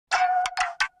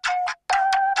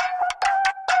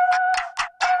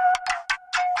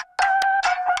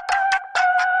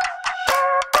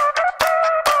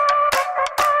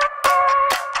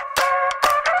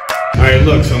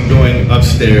Alright, look, so I'm going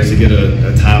upstairs to get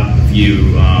a top view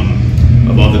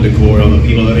of all the decor, all the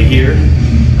people that are here.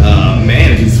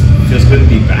 Man, it just feels good to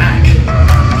be back.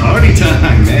 Party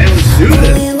time, man, let's do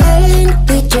this.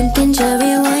 We drinking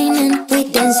cherry wine and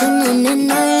we dancing on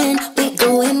an island. We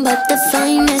going back the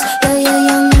finest. Yeah,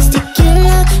 young Miss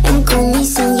Tequila and call me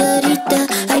señorita.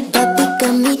 I got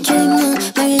me dreaming.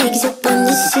 My legs up on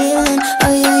the ceiling.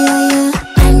 Oh yeah.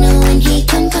 I know when he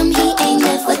come, he ain't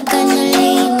never gonna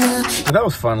leave now. That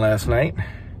was fun last night.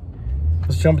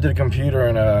 Let's jump into the computer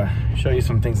and show you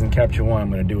some things in Capture One I'm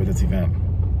going to do with this event.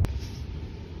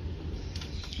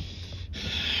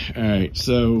 Alright,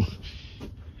 so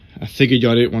I figured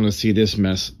y'all didn't want to see this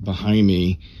mess behind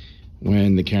me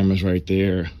when the camera's right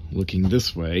there looking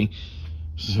this way.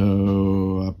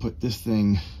 So I put this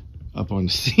thing up on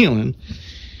the ceiling,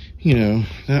 you know,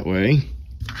 that way.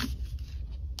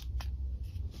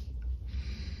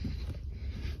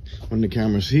 When the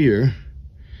camera's here,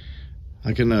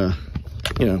 I can,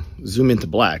 you know, zoom into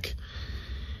black.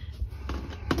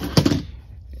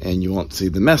 And you won't see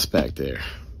the mess back there.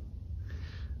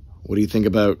 What do you think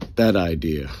about that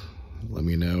idea? Let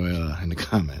me know in the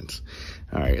comments.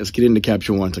 All right, let's get into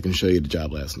Capture One so I can show you the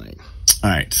job last night. All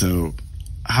right, so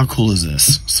how cool is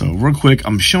this? So real quick,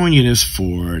 I'm showing you this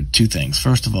for two things.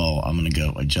 First of all, I'm gonna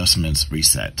go Adjustments,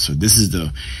 Reset. So this is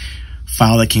the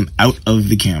file that came out of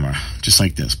the camera, just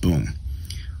like this, boom.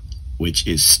 Which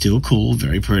is still cool,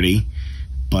 very pretty,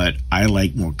 but I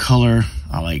like more color.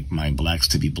 I like my blacks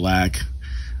to be black.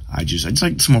 I just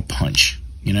like some more punch,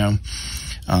 you know?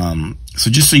 So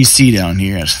just so you see down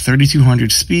here, at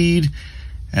 3200 speed,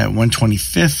 at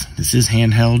 125th, this is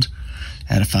handheld,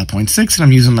 at a 5.6, and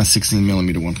I'm using my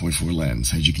 16mm 1.4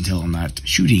 lens. As you can tell, I'm not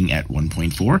shooting at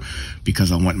 1.4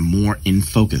 because I want more in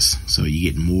focus. So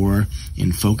you get more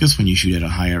in focus when you shoot at a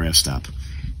higher f-stop.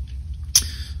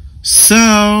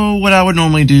 So what I would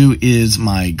normally do is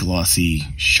my glossy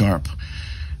sharp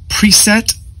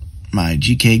preset, my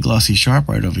GK glossy sharp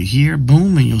right over here,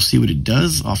 boom, and you'll see what it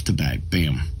does off the bat,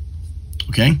 bam.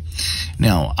 Okay,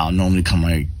 now I'll normally come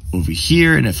right over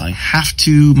here, and if I have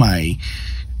to, my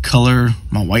color,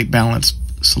 my white balance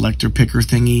selector picker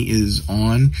thingy is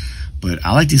on, but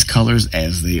I like these colors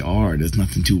as they are. There's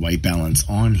nothing to white balance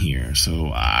on here,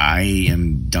 so I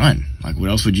am done. Like, what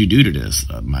else would you do to this?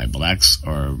 My blacks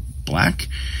are black,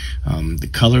 the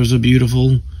colors are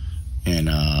beautiful, and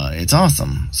it's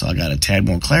awesome. So I got a tad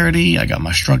more clarity. I got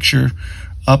my structure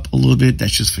up a little bit.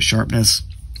 That's just for sharpness.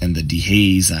 And the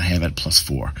dehaze I have at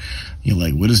 +4. You're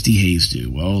like, what does dehaze do?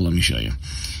 Well, let me show you.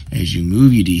 As you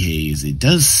move your dehaze, it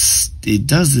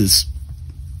does this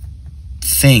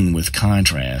thing with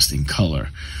contrast and color.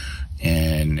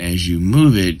 And as you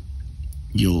move it,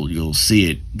 you'll see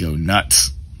it go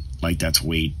nuts. Like that's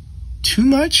way too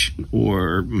much,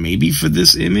 or maybe for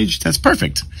this image, that's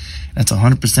perfect. That's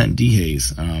 100%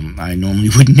 dehaze. I normally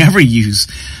would never use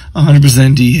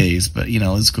 100% dehaze, but you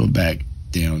know, let's go back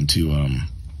down to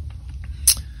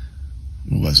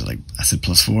what was it, like I said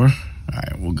 +4? All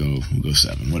right, we'll go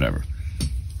 7, whatever.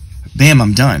 Bam,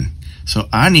 I'm done. So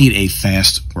I need a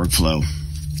fast workflow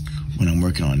when I'm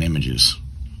working on images.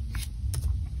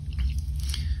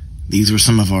 These were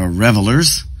some of our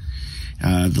revelers.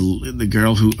 The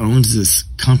girl who owns this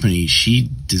company, she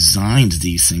designs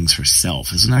these things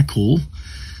herself. Isn't that cool?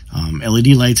 LED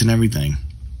lights and everything.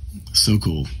 So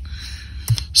cool.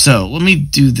 So let me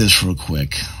do this real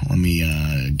quick. Let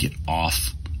me get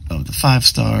off of the 5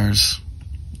 stars.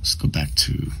 Let's go back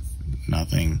to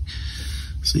nothing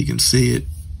so you can see it.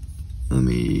 Let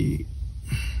me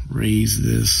raise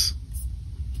this.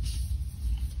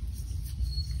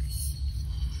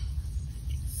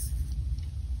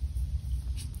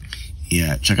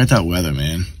 Yeah, check out that weather,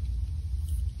 man.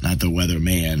 Not the weather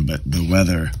man, but the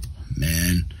weather,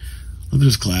 man. Look at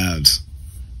those clouds.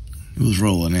 It was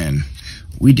rolling in.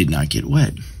 We did not get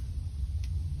wet.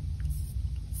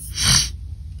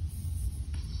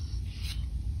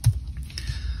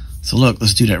 So look,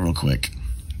 let's do that real quick.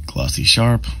 Glossy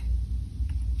sharp.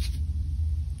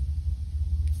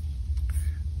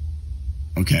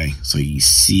 Okay, so you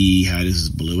see how this is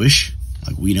bluish?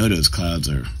 Like, we know those clouds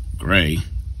are gray,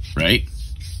 right?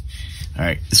 All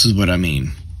right, this is what I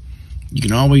mean. You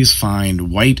can always find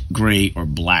white, gray, or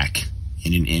black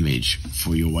in an image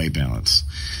for your white balance.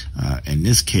 In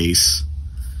this case,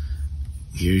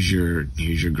 here's your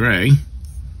gray.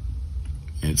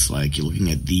 It's like you're looking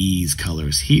at these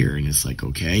colors here, and it's like,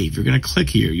 okay, if you're gonna click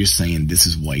here, you're saying this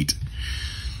is white.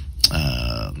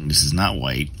 This is not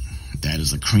white. That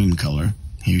is a cream color.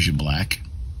 Here's your black.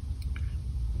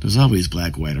 There's always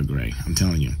black, white, or gray. I'm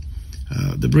telling you.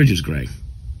 The bridge is gray.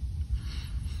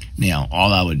 Now,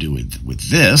 all I would do with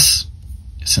this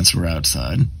since we're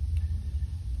outside.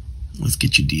 Let's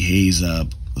get your dehaze up.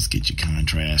 Let's get your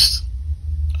contrast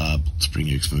up. Let's bring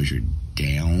your exposure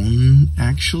down,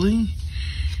 actually.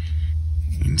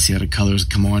 You can see how the colors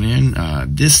come on in.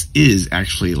 This is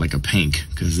actually like a pink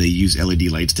because they use LED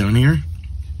lights down here.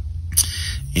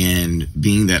 And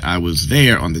being that I was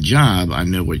there on the job, I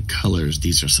know what colors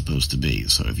these are supposed to be.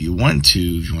 So if you want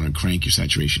to crank your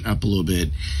saturation up a little bit,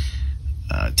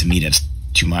 to me that's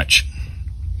too much.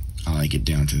 I like it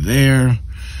down to there.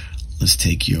 Let's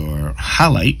take your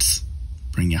highlights,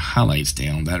 bring your highlights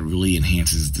down. That really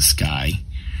enhances the sky.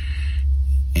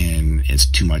 And it's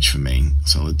too much for me.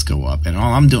 So let's go up. And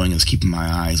all I'm doing is keeping my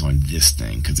eyes on this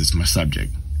thing because it's my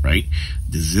subject, right?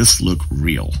 Does this look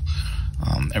real?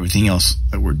 Everything else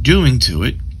that we're doing to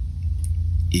it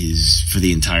is for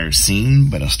the entire scene,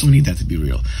 but I still need that to be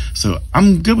real. So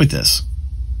I'm good with this.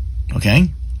 Okay?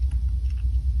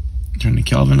 Turn the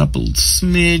Kelvin up a little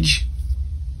smidge.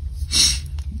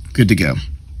 Good to go.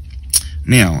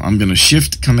 Now I'm going to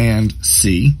Shift Command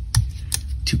C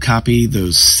to copy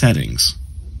those settings.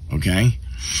 Okay?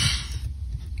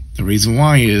 The reason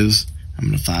why is I'm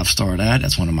going to 5-star that.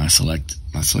 That's one of my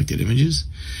selected images.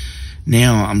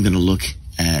 Now I'm going to look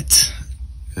at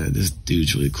this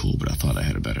dude's really cool, but I thought I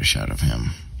had a better shot of him.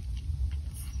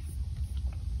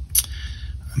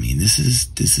 I mean, this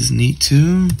is neat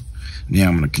too. Now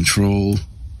I'm going to control.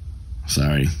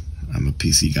 Sorry, I'm a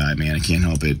PC guy, man. I can't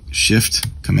help it. Shift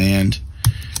Command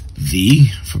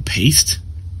V for paste.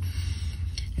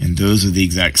 And those are the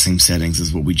exact same settings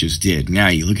as what we just did. Now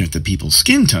you're looking at the people's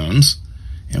skin tones,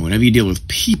 and whenever you deal with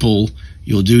people,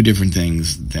 you'll do different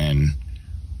things than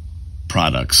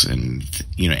products and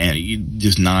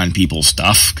just non-people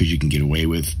stuff because you can get away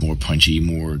with more punchy,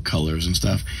 more colors and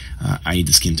stuff. I need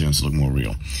the skin tones to look more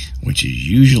real, which is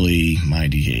usually my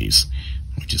dehaze,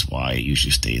 which is why it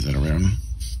usually stays at around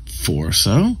 4 or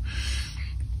so.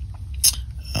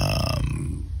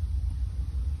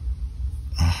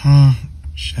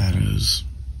 Shadows.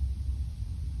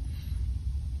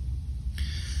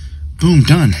 Boom,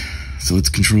 done. So it's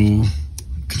Control,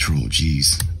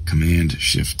 geez, Command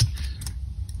Shift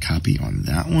copy on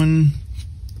that one.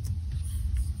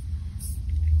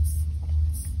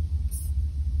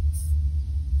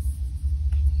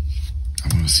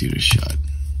 I want to see this shot.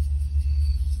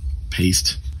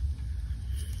 Paste.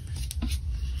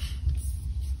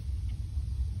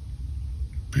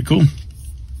 Pretty cool.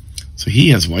 So he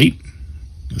has white.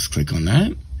 Let's click on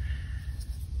that.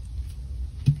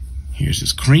 Here's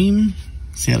his cream.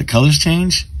 See how the colors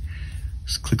change?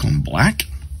 Just click on black.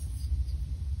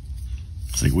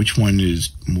 It's like, which one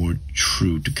is more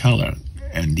true to color?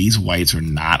 And these whites are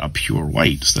not a pure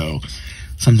white. So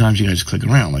sometimes you guys click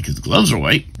around. Like his gloves are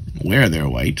white. Where they're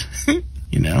white.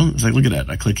 It's like, look at that.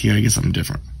 I click here, I get something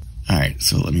different. Alright,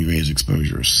 so let me raise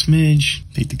exposure a smidge.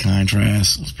 Take the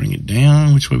contrast. Let's bring it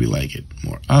down. Which way we like it?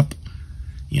 More up.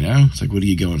 It's like, what are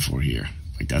you going for here?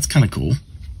 Like, that's kind of cool.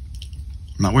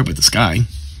 I'm not worried about the sky.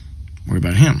 I'm worried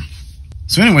about him.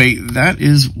 So anyway, that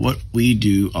is what we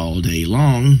do all day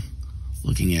long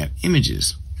looking at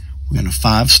images. We're going to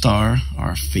 5-star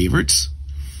our favorites.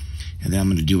 And then I'm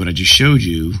going to do what I just showed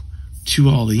you to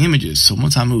all the images. So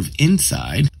once I move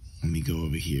inside, let me go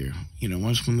over here.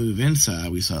 Once we move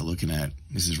inside, we start looking at,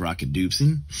 this is Rocket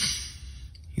Doopsie.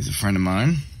 He's a friend of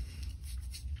mine.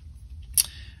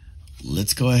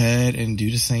 Let's go ahead and do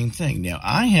the same thing. Now,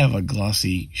 I have a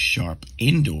glossy, sharp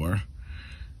indoor.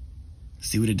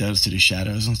 See what it does to the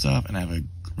shadows and stuff? And I have a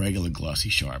regular glossy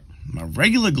sharp. My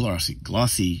regular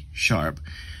glossy sharp,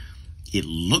 it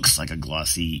looks like a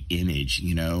glossy image,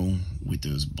 with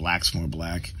those blacks more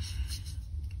black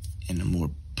and the more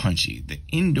punchy. The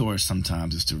indoor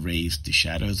sometimes is to raise the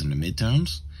shadows and the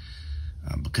midtones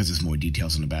because there's more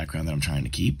details in the background that I'm trying to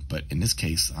keep. But in this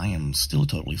case, I am still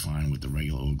totally fine with the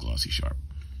regular old glossy sharp,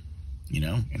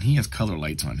 and he has color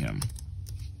lights on him.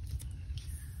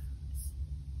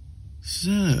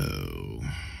 So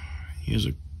here's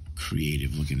a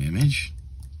creative looking image.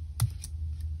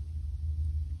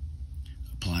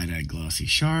 Apply that glossy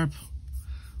sharp.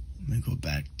 Let me go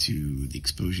back to the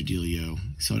exposure dealio.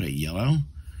 So that yellow.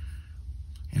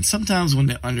 And sometimes when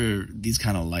they're under these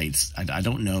kind of lights, I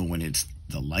don't know when it's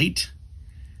the light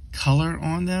color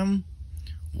on them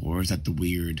or is that the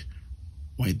weird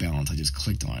white balance I just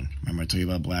clicked on. Remember I told you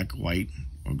about black, white,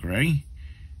 or gray?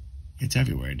 It's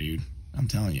everywhere, dude. I'm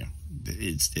telling you.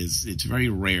 It's very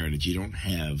rare that you don't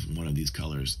have one of these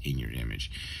colors in your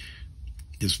image.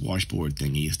 This washboard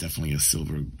thingy is definitely a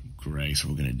silver gray, so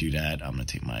we're going to do that. I'm going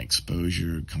to take my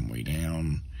exposure, come way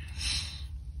down.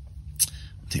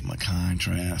 Take my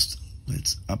contrast.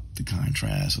 Let's up the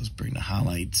contrast. Let's bring the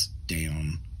highlights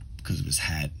down because because of his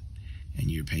hat, and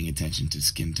you're paying attention to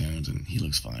skin tones, and he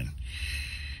looks fine.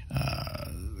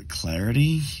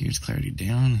 Clarity, here's clarity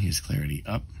down, here's clarity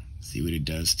up. See what it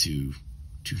does to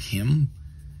him,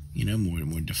 you know,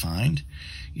 more defined.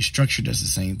 Your structure does the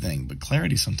same thing, but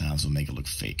clarity sometimes will make it look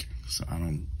fake. So I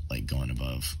don't like going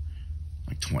above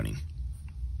like 20.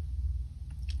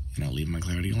 And I'll leave my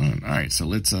clarity alone. All right, so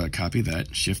let's copy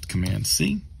that. Shift Command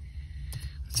C.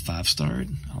 It's 5-starred.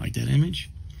 I like that image.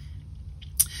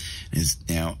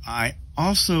 Now, I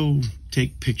also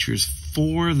take pictures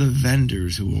for the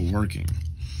vendors who are working,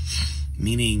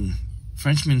 meaning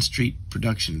Frenchman Street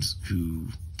Productions, who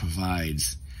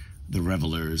provides the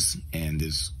revelers and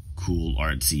this cool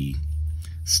artsy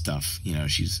stuff. You know,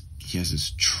 she has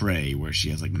this tray where she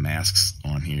has like masks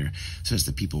on here, so as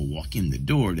the people walk in the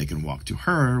door, they can walk to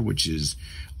her, which is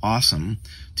awesome,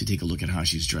 to take a look at how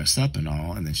she's dressed up and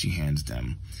all, and then she hands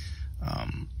them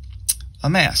a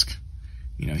mask.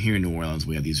 You know, here in New Orleans,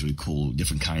 we have these really cool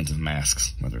different kinds of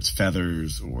masks, whether it's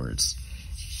feathers or it's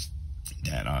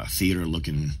that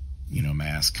theater-looking, you know,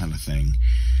 mask kind of thing.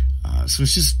 So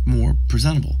it's just more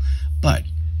presentable. But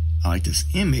I like this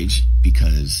image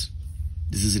because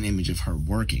this is an image of her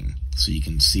working. So you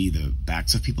can see the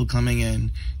backs of people coming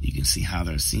in. You can see how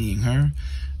they're seeing her.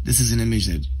 This is an image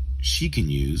that she can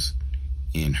use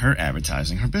in her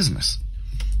advertising her business.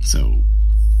 So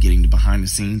getting the behind the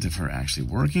scenes of her actually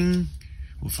working,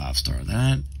 we'll 5-star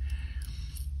that.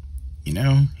 You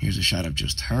know, here's a shot of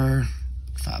just her,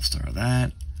 5-star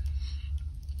that.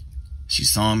 She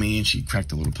saw me and she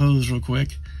cracked a little pose real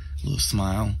quick, a little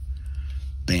smile.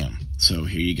 Bam. So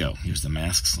here you go. Here's the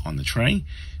masks on the tray.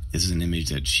 This is an image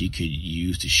that she could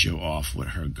use to show off what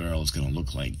her girl is going to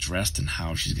look like dressed and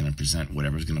how she's going to present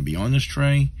whatever's going to be on this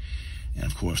tray. And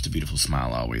of course, the beautiful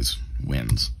smile always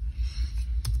wins.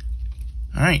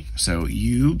 All right. So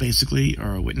you basically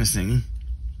are witnessing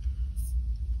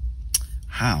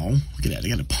how, look at that, they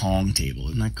got a pong table.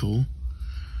 Isn't that cool?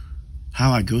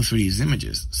 How I go through these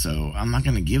images. So I'm not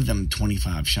going to give them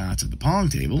 25 shots of the pong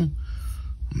table. I'm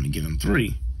going to give them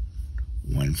 3.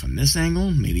 One from this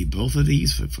angle, maybe both of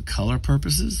these for color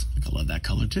purposes. Like, I love that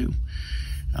color too.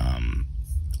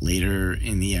 Later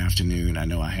in the afternoon, I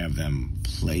know I have them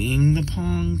playing the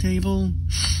pong table.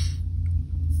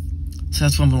 So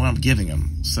that's what I'm giving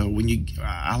them. So when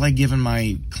I like giving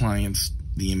my clients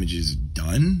the images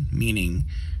done, meaning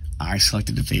I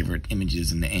selected the favorite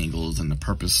images and the angles and the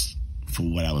purpose for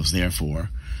what I was there for,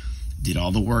 did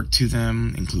all the work to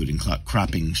them, including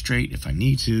cropping straight if I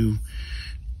need to,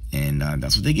 and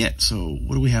that's what they get. So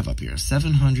what do we have up here?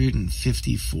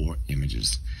 754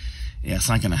 images. Yeah, it's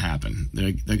not going to happen.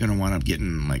 They're going to wind up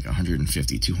getting like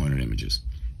 150, 200 images.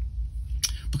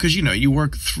 Because, you know, you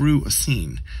work through a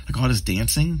scene. Like all this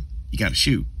dancing, you got to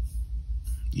shoot.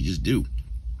 You just do.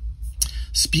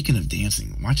 Speaking of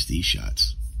dancing, watch these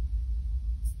shots.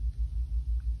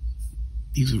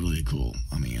 These are really cool.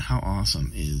 I mean, how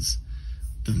awesome is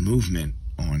the movement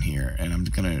on here? And I'm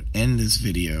going to end this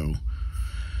video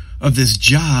of this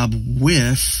job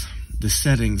with the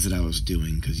settings that I was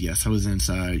doing. Because, yes, I was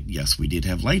inside. Yes, we did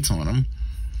have lights on them.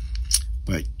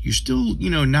 But you're still, you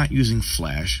know, not using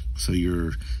flash. So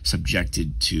you're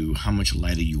subjected to how much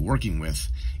light are you working with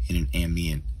in an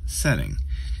ambient setting.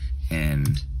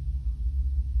 And,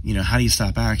 you know, how do you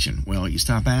stop action? Well, you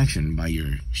stop action by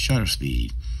your shutter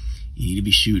speed. You need to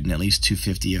be shooting at least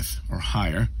 250th or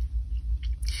higher.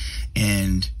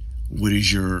 And what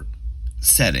is your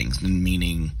settings?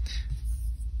 Meaning,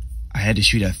 I had to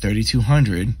shoot at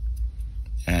 3200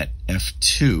 at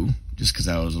f2 just because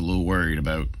I was a little worried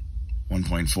about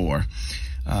 1.4.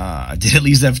 I did at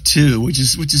least f2, which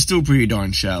is still pretty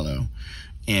darn shallow,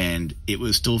 and it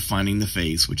was still finding the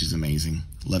face, which is amazing.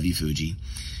 Love you, Fuji.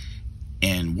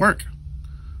 And work.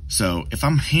 So if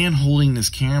I'm hand holding this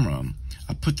camera,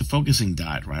 I put the focusing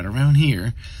dot right around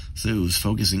here, so it was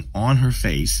focusing on her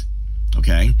face.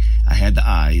 Okay, I had the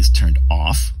eyes turned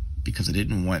off because I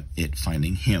didn't want it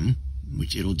finding him,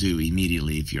 which it'll do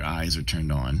immediately if your eyes are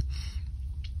turned on.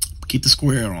 Keep the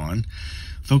square on,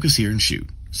 focus here and shoot.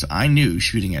 So I knew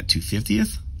shooting at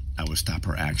 250th, I would stop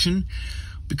her action.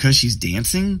 Because she's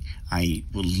dancing, I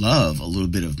would love a little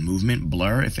bit of movement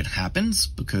blur if it happens,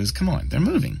 because come on, they're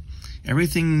moving.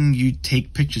 Everything you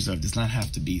take pictures of does not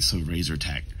have to be so razor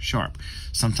tack sharp.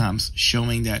 Sometimes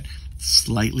showing that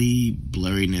slightly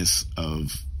blurriness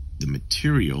of the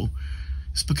material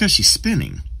is because she's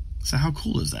spinning. So how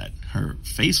cool is that? Her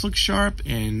face looks sharp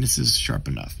and this is sharp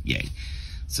enough. Yay.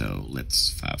 So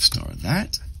let's 5-star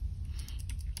that.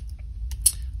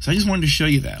 So I just wanted to show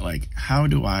you that, like, how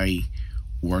do I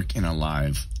work in a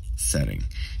live setting?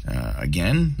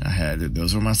 Again,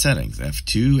 those were my settings.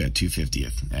 F2 at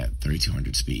 250th at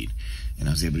 3200 speed. And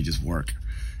I was able to just work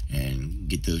and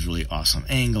get those really awesome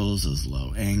angles, those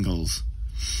low angles.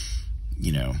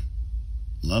 You know,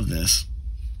 love this.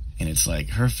 And it's like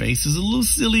her face is a little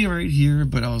silly right here,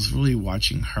 but I was really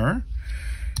watching her.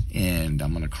 And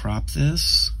I'm going to crop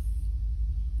this.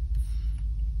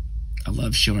 I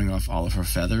love showing off all of her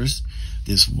feathers.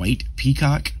 This white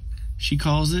peacock, she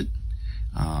calls it,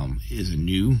 is a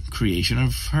new creation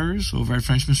of hers over at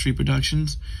Frenchman Street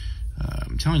Productions.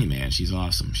 I'm telling you, man, she's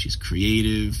awesome. She's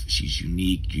creative. She's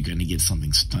unique. You're going to get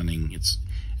something stunning. It's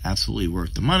absolutely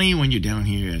worth the money when you're down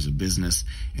here as a business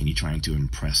and you're trying to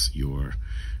impress your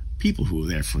people who are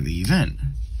there for the event.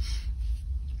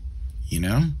 You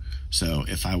know? So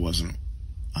if I wasn't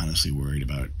honestly worried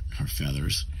about her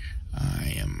feathers,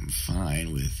 I am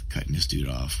fine with cutting this dude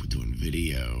off with doing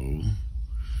video.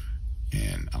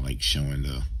 And I like showing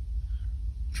the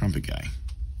trumpet guy.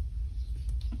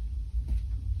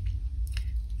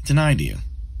 It's an idea,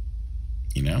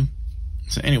 you know?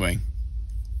 So anyway,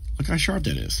 look how sharp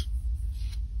that is.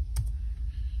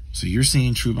 So you're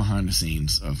seeing true behind the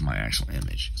scenes of my actual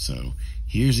image. So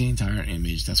here's the entire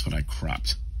image. That's what I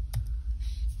cropped.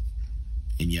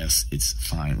 And yes, it's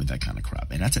fine with that kind of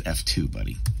crop. And that's at F2,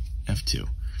 buddy. F2.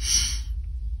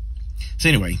 So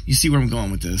anyway, you see where I'm going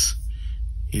with this.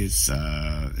 It's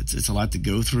a lot to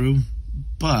go through,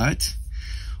 but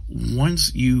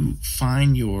once you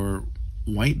find your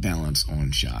white balance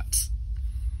on shots,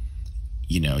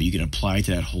 you know, you can apply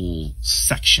to that whole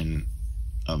section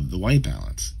of the white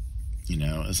balance. You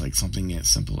know, it's like something as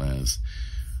simple as,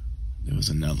 there was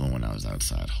another one when I was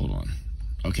outside. Hold on.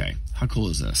 Okay, how cool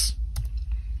is this?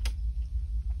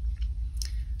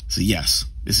 So yes,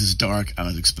 this is dark. I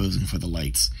was exposing for the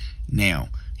lights. Now,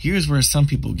 here's where some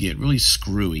people get really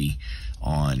screwy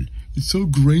on, it's so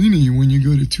grainy when you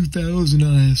go to 2000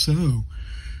 ISO.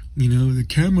 You know, the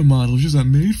camera model is just not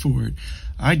made for it.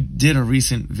 I did a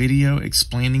recent video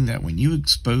explaining that when you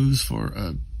expose for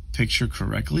a picture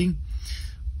correctly,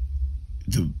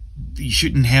 you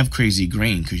shouldn't have crazy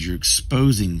grain because you're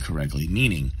exposing correctly.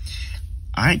 Meaning,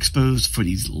 I exposed for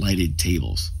these lighted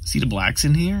tables. See the blacks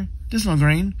in here? There's no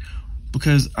grain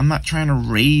because I'm not trying to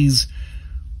raise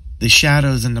the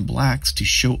shadows and the blacks to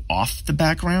show off the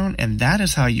background, and that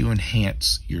is how you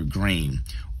enhance your grain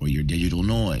or your digital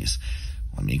noise.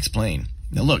 Let me explain.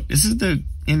 Now look, this is the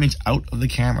image out of the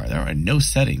camera. There are no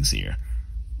settings here,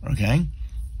 okay?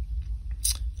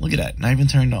 Look at that, not even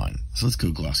turned on. So let's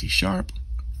go glossy sharp,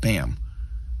 bam.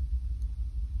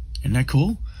 Isn't that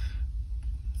cool?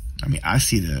 I mean, I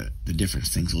see the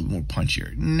difference. Things a little more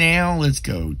punchier. Now let's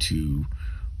go to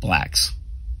blacks.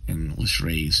 And let's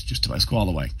raise just let's go all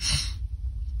the way.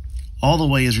 All the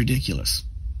way is ridiculous.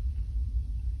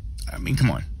 I mean, come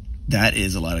on. That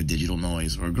is a lot of digital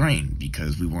noise or grain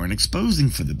because we weren't exposing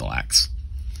for the blacks.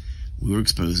 We were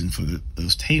exposing for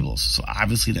those tables. So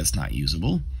obviously that's not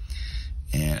usable.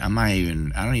 And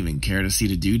I don't even care to see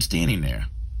the dude standing there.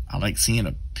 I like seeing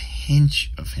a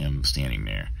pinch of him standing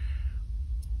there.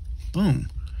 Boom.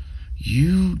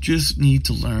 You just need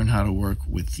to learn how to work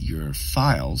with your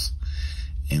files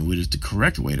and what is the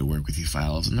correct way to work with your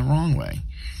files and the wrong way.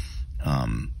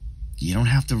 You don't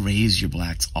have to raise your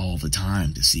blacks all the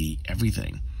time to see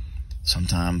everything.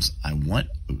 Sometimes I want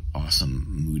an awesome,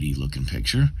 moody looking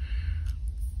picture.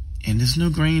 And there's no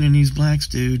grain in these blacks,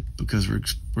 dude, because we're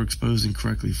exposing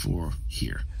correctly for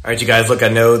here. All right, you guys, look, I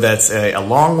know that's a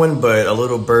long one, but a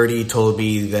little birdie told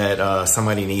me that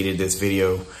somebody needed this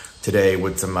video today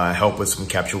with some help with some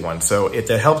Capture One. So if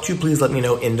that helped you, please let me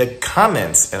know in the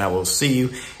comments, and I will see you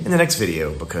in the next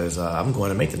video because I'm going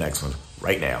to make the next one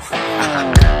right now.